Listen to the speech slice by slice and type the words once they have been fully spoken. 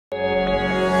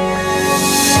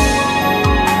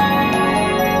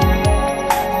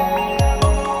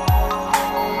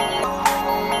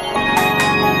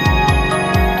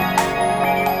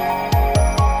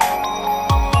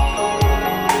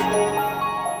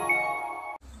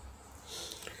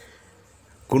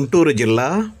గుంటూరు జిల్లా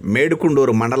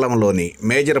మేడుకుండూరు మండలంలోని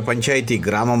మేజర్ పంచాయతీ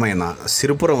గ్రామమైన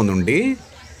సిరిపురం నుండి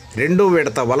రెండో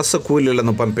విడత వలస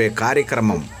కూలీలను పంపే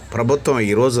కార్యక్రమం ప్రభుత్వం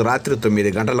ఈరోజు రాత్రి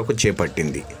 9 గంటలకు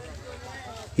చేపట్టింది.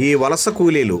 ఈ వలస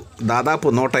కూలీలు దాదాపు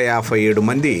 157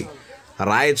 మంది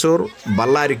రాయచూర్,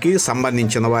 బళ్ళారికి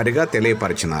సంబంధించిన వారిగా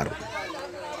తెలియపరిచినారు.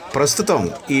 ప్రస్తుతం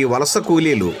ఈ వలస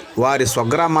కూలీలు వారి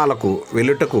స్వగ్రామాలకు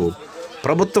వెళ్ళుటకు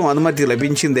ప్రభుత్వం అనుమతి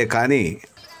లభించిందే కానీ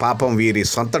పాపం వీరి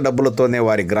సొంత డబ్బులతోనే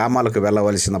వారి గ్రామాలకు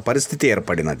వెళ్ళవలసిన పరిస్థితి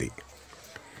ఏర్పడినది.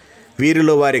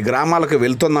 వీరిలో వారి గ్రామాలకు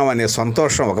వెళ్తున్నామనే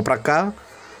సంతోషం ఒక ప్రక్క,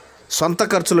 సొంత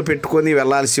ఖర్చులు పెట్టుకొని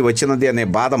వెళ్లాల్సి వచ్చినది అనే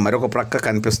బాధ మరొక ప్రక్క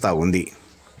కనిపిస్తూ ఉంది.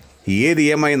 ఏది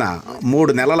ఏమైనా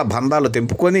 3 నెలల బంధాలు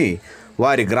తెంపుకొని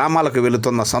వారి గ్రామాలకు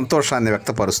వెళుతున్న సంతోషాన్ని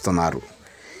వ్యక్తపరుస్తున్నారు.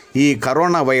 ఈ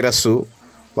కరోనా వైరస్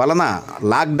వలన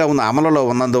లాక్డౌన్ అమలులో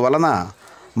ఉన్నందువలన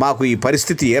మాకు ఈ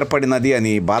పరిస్థితి ఏర్పడినది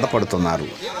అని బాధపడుతున్నారు.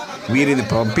 వీరిని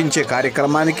పంపించే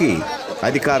కార్యక్రమానికి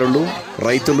అధికారులు,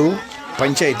 రైతులు,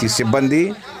 పంచాయతీ సిబ్బంది,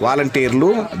 వాలంటీర్లు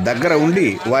దగ్గర ఉండి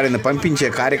వారిని పంపించే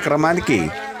కార్యక్రమానికి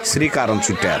శ్రీకారం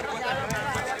చుట్టారు.